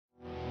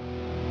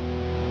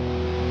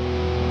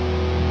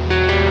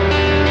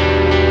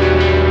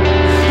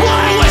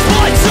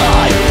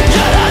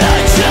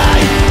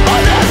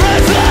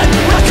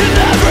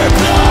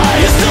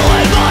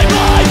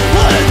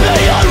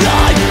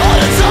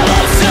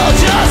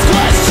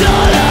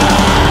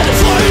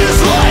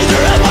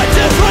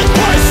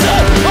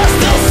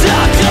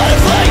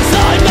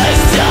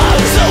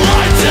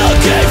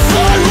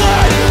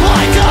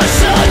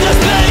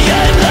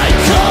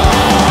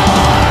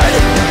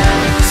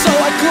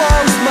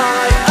close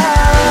my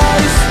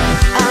eyes,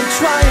 I'm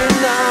trying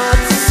not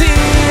to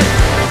see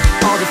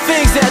all the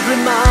things that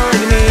remind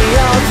me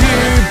of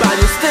you, but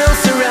you're still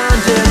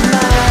surrounding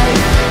me.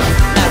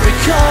 Every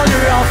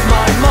corner of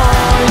my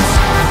mind,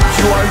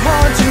 you are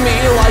haunting me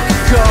like a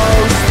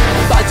ghost.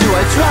 But do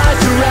I try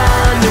to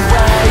run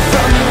away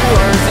from you,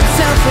 or is it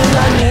something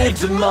I need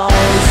the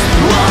most?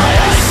 Why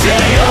I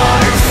see your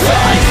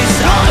face,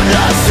 I'm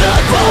not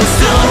supposed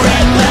to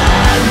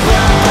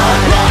remember. I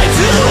lie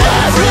to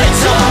every